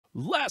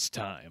Last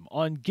time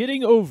on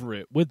Getting Over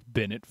It with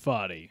Bennett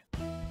Foddy.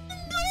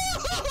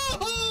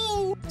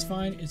 No! It's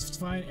fine, it's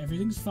fine,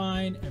 everything's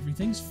fine,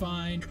 everything's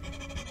fine.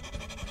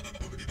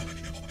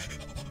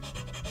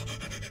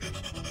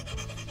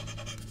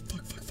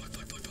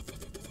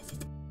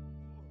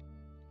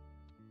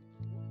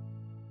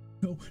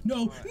 No,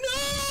 no,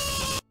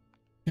 no!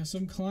 Guess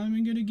I'm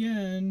climbing it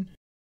again.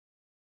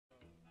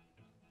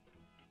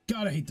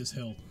 God, I hate this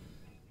hill.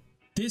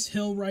 This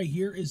hill right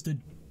here is the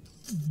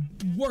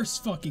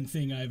worst fucking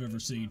thing I've ever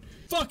seen.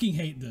 Fucking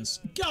hate this.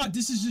 God,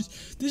 this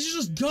is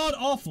just god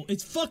awful.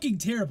 It's fucking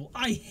terrible.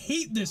 I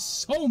hate this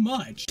so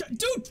much.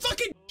 Dude,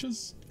 fucking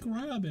just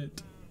grab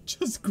it.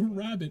 Just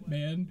grab it,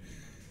 man.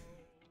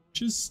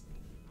 Just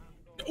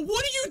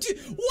what are you do?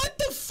 What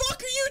the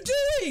fuck are you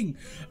doing?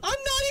 I'm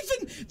not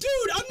even,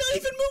 dude, I'm not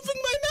even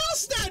moving my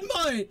mouse that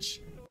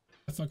much.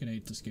 I fucking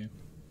hate this game.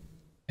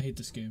 I hate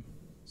this game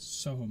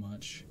so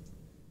much.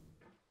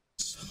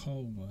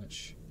 So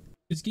much.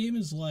 This game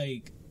is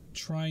like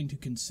trying to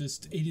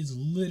it is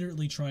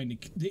literally trying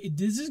to,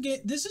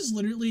 this is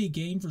literally a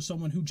game for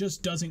someone who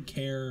just doesn't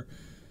care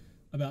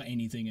about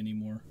anything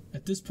anymore.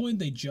 At this point,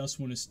 they just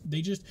want to,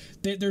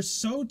 they're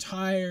so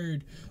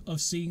tired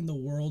of seeing the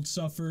world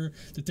suffer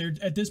that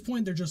at this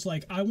point, they're just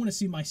like, I want to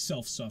see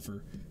myself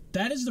suffer.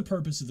 That is the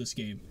purpose of this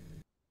game.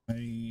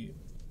 I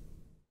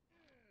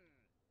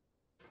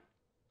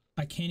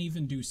can't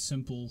even do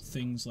simple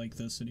things like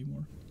this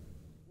anymore.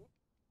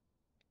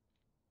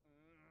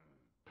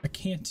 I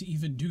can't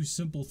even do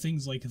simple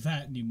things like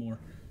that anymore.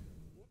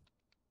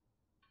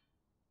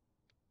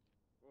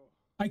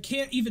 I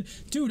can't even,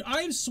 dude,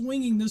 I am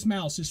swinging this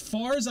mouse as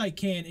far as I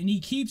can, and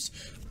dude,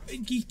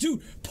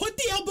 put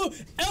the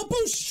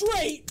elbow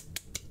straight.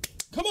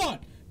 Come on,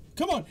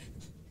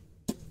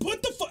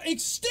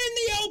 extend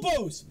the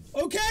elbows,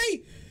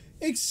 okay?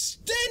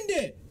 Extend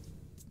it.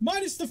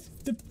 Minus the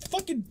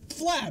fucking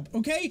flab,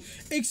 okay?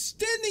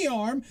 Extend the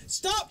arm.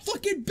 Stop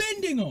fucking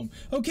bending them,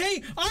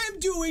 okay? I'm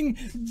doing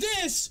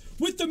this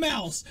with the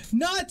mouse,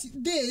 not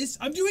this.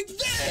 I'm doing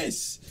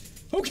this,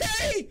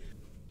 okay?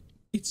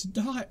 It's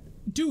not,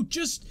 dude.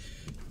 Just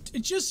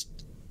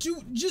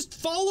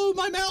follow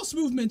my mouse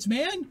movements,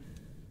 man.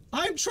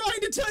 I'm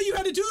trying to tell you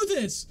how to do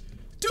this,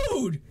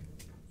 dude.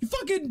 You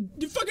fucking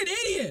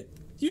idiot.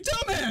 You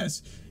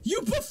dumbass.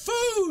 You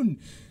buffoon.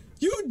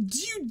 You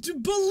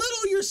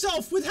belittle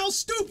yourself with how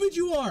stupid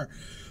you are.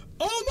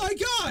 Oh my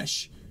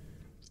gosh.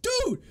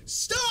 Dude,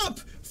 stop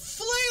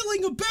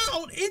flailing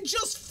about and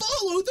just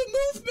follow the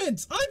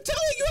movements. I'm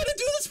telling you how to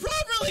do this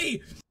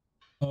properly.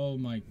 Oh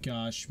my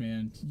gosh,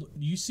 man.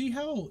 You see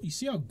how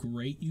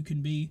great you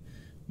can be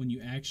when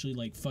you actually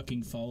like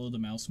fucking follow the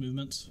mouse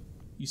movements?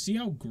 You see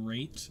how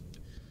great?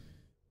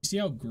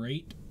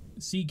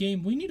 See,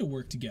 game, we need to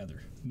work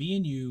together. Me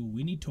and you,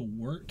 we need to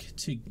work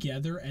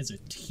together as a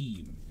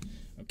team.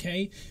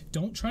 Okay?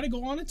 Don't try to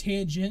go on a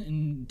tangent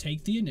and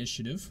take the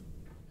initiative.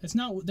 That's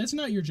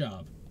not your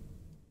job.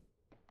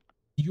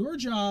 Your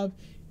job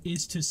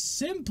is to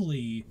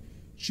simply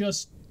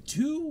just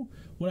do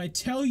what I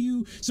tell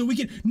you so we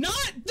can—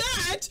 Not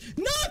that,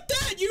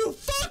 you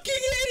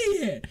fucking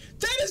idiot!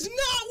 That is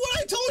not what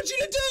I told you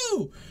to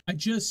do!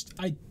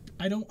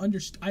 I don't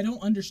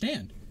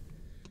understand.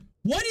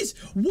 What is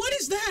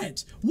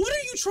that? What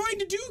are you trying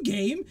to do,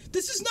 game?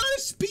 This is not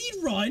a speed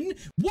run.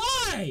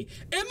 Why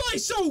am I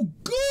so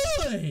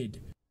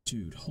good?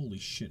 Dude, holy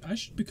shit. I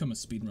should become a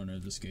speedrunner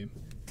of this game.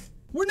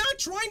 We're not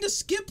trying to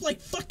skip like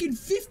fucking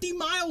 50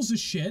 miles of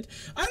shit.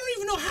 I don't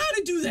even know how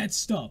to do that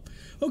stuff.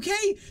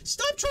 Okay?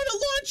 Stop trying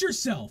to launch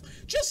yourself.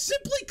 Just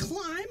simply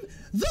climb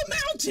the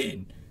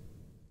mountain.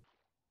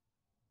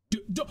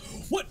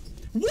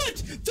 What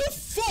the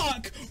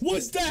fuck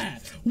was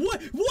that?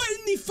 What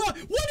in the fuck?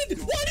 What in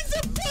the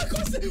fuck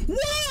was that?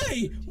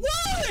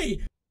 Why?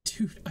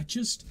 Dude,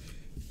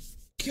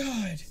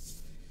 God.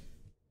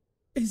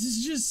 This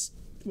is just,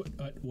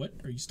 what?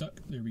 Are you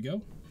stuck? There we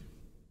go.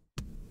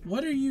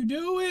 What are you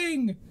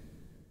doing?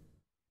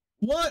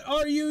 What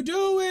are you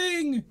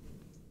doing?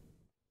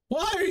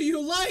 Why are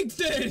you like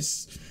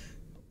this?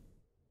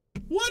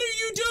 What are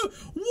you doing?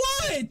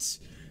 What?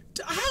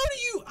 How do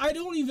you— I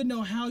don't even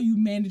know how you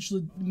manage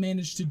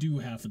to do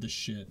half of the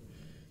shit.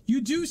 You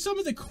do some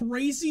of the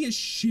craziest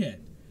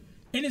shit,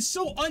 and it's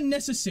so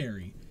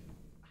unnecessary.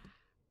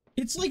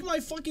 It's like my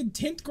fucking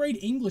 10th grade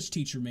English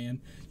teacher, man.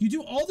 You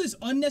do all this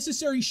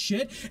unnecessary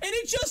shit, and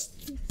it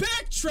just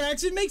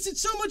backtracks and makes it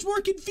so much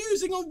more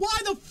confusing on why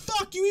the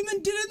fuck you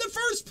even did it in the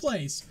first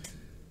place.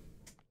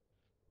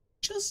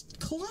 Just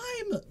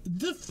climb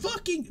the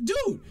fucking—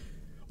 Dude,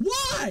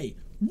 why?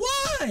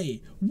 Why is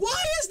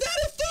that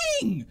a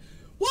thing?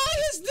 Why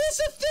is this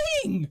a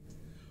thing?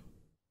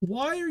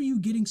 Why are you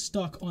getting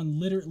stuck on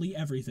literally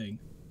everything?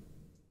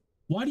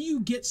 Why do you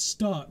get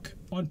stuck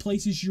on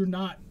places you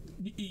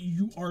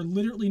are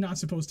literally not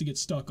supposed to get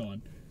stuck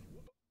on?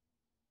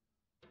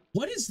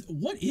 What is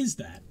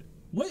that?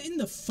 What in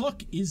the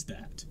fuck is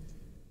that?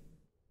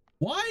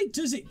 Why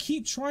does it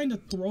keep trying to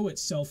throw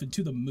itself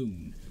into the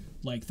moon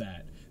like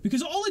that?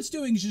 Because all it's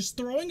doing is just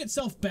throwing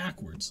itself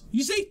backwards.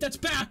 You see? That's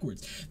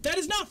backwards. That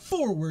is not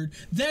forward.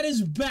 That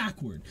is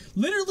backward.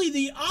 Literally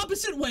the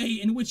opposite way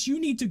in which you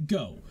need to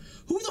go.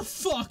 Who the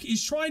fuck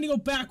is trying to go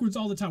backwards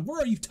all the time?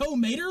 Where are you, Toe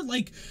Mater?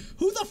 Like,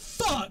 who the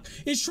fuck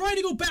is trying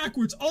to go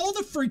backwards all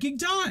the freaking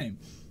time?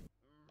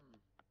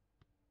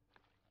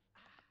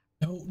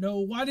 No,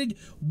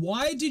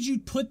 why did you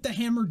put the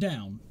hammer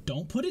down?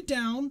 Don't put it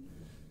down.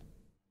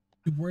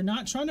 We're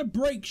not trying to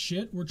break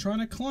shit. We're trying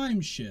to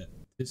climb shit.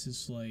 This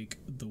is like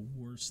the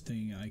worst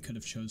thing I could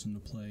have chosen to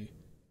play.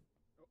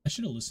 I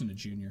should have listened to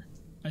Junior.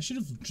 I should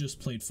have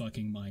just played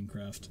fucking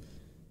Minecraft.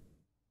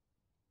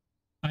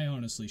 I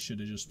honestly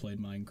should have just played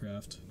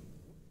Minecraft.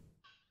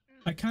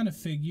 I kind of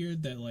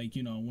figured that, like,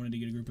 you know, I wanted to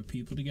get a group of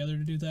people together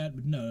to do that,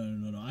 but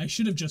no. I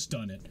should have just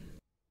done it.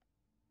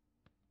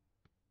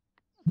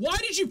 Why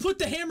did you put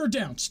the hammer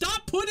down?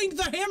 Stop putting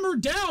the hammer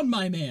down,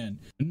 my man!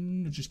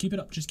 Just keep it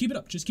up, just keep it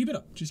up, just keep it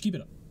up, just keep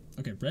it up.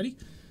 Okay, ready?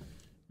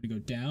 We go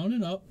down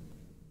and up.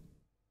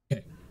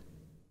 Okay.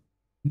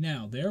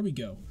 Now, there we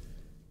go.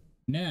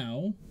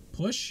 Now,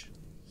 push,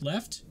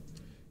 left.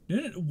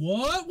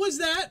 What was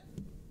that?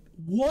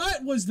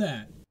 What was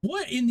that?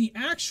 What in the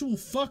actual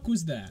fuck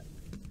was that?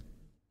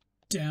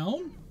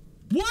 Down?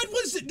 What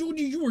was it? Dude,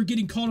 you were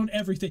getting caught on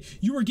everything.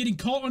 You were getting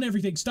caught on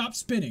everything. Stop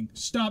spinning.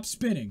 Stop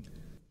spinning.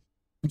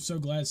 I'm so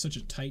glad it's such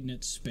a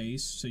tight-knit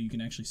space so you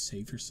can actually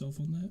save yourself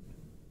on that.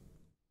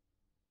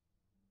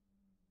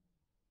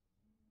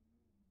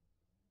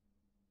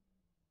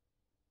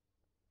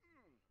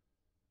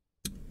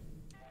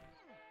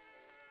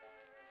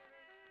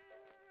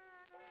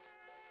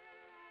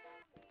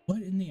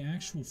 What in the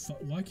actual fuck?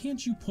 Why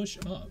can't you push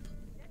up?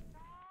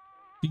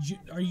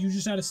 Are you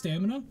just out of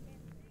stamina?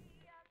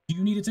 Do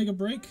you need to take a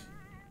break?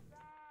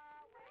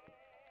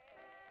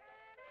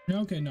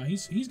 Okay, no,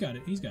 he's got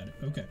it. He's got it.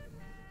 Okay.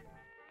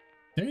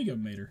 There you go,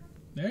 Mater.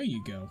 There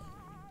you go.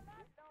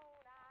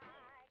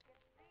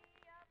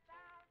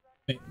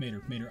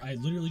 Mater, I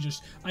literally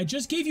I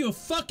just gave you a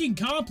fucking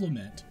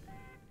compliment.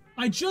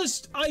 I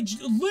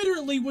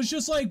literally was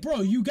just like,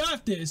 bro, you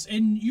got this,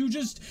 and you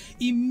just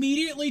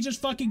immediately just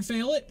fucking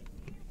fail it.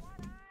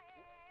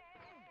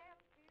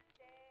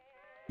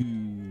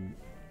 You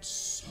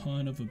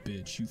son of a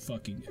bitch,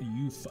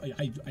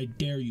 I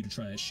dare you to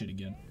try that shit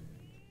again.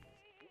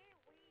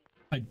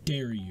 I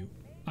dare you.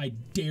 I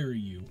dare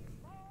you.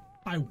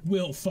 I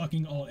will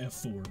fucking alt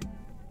F4.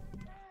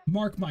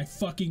 Mark my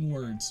fucking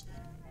words.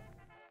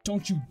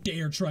 Don't you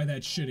dare try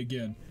that shit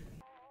again.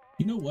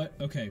 You know what?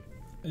 Okay.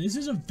 This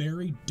is a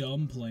very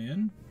dumb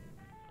plan.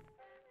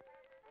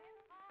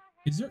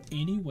 Is there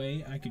any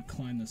way I could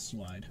climb this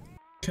slide?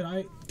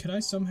 Could I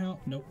somehow?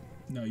 Nope.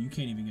 No, you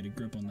can't even get a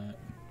grip on that.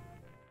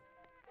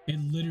 It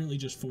literally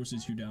just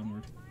forces you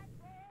downward.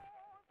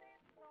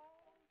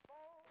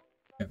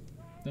 Okay.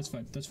 That's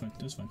fine. That's fine.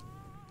 That's fine.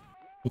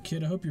 Well,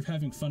 kid, I hope you're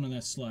having fun on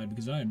that slide,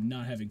 because I am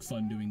not having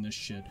fun doing this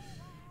shit.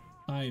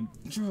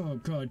 Oh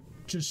god,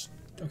 just,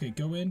 okay,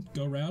 go in,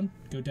 go around,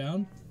 go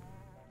down,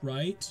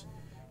 right,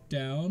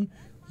 down,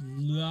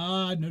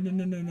 no.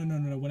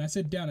 When I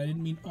said down, I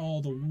didn't mean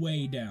all the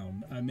way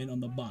down. I meant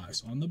on the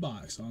box, on the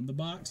box, on the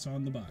box,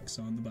 on the box,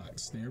 on the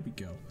box. There we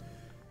go.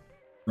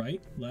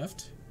 Right,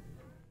 left.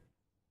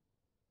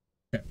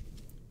 Okay,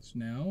 so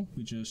now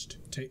we just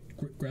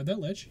grab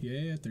that ledge.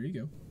 Yeah, there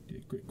you go.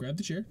 Grab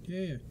the chair.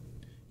 Yeah.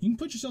 You can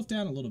put yourself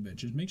down a little bit.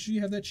 Just make sure you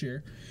have that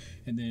chair.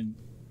 And then,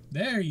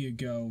 there you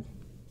go.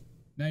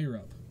 Now you're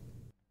up.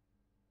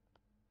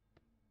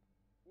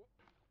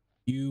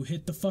 You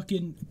hit the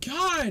fucking...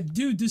 God,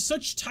 dude, this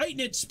such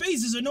tight-knit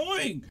space is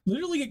annoying.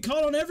 Literally get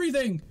caught on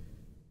everything.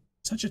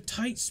 Such a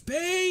tight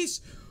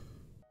space.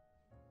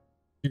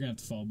 You're gonna have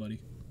to fall, buddy.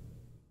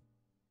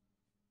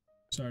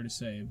 Sorry to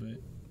say,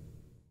 but...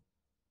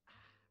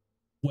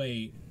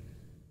 Wait.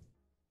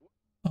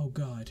 Oh,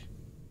 God.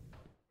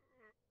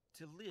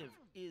 To live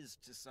is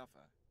to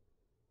suffer.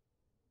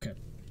 Okay.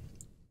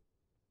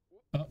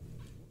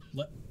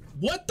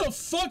 What the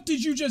fuck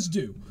did you just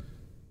do?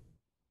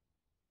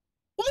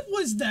 What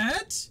was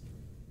that?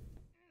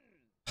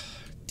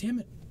 Damn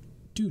it.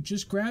 Dude,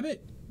 just grab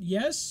it.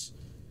 Yes?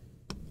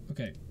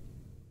 Okay.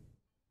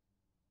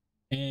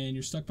 And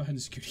you're stuck behind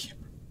the security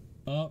camera.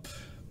 Up.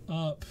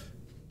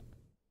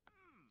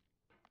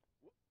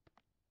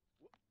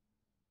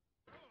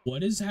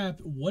 What is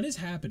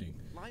happening?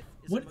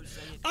 What?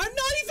 I'm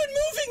not even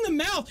moving the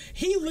mouse!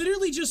 He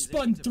literally just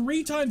spun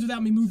 3 times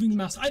without me moving the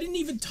mouse. I didn't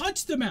even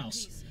touch the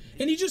mouse!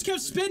 And he just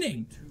kept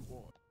spinning!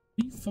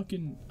 He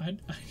fucking... I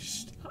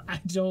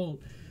don't...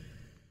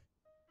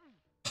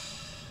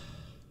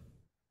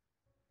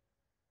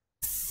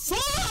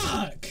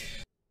 Fuck!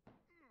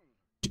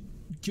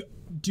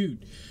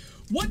 Dude.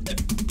 What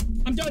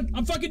the... I'm done.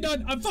 I'm fucking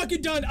done. I'm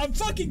fucking done. I'm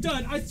fucking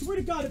done. I swear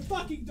to God, I'm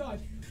fucking done.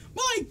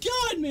 My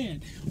God,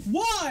 man!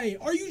 Why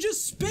are you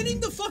just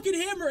spinning the fucking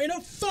hammer in a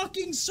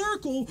fucking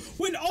circle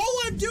when all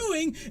I'm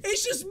doing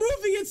is just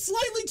moving it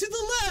slightly to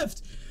the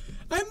left?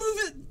 I move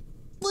it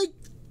like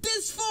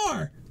this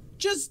far.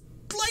 Just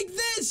like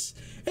this.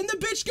 And the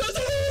bitch goes,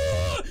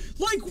 ah!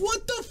 Like,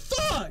 what the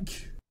fuck?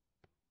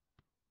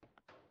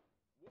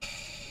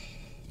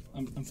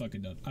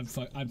 done.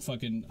 I'm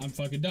fucking done. I'm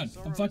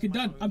fucking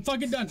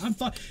done.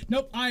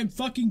 Nope, I am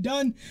fucking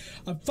done.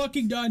 I'm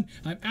fucking done.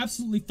 I'm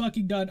absolutely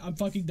fucking done. I'm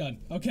fucking done.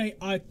 Okay,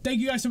 thank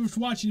you guys so much for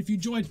watching. If you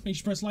enjoyed, make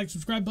sure to press like,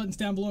 subscribe buttons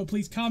down below.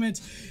 Please comment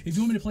if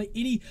you want me to play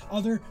any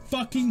other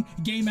fucking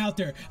game out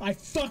there. I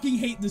fucking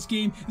hate this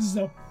game. This is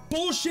a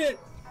bullshit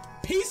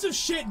piece of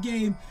shit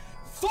game.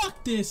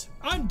 Fuck this.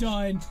 I'm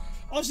done.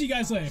 I'll see you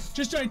guys later.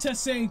 Just trying to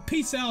test saying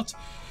peace out.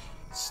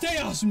 Stay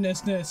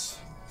awesomeness.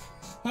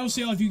 I will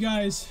see all of you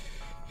guys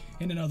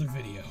in another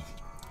video.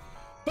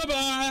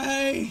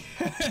 Bye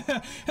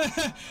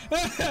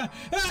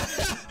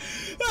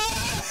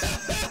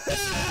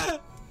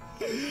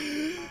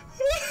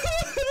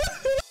bye.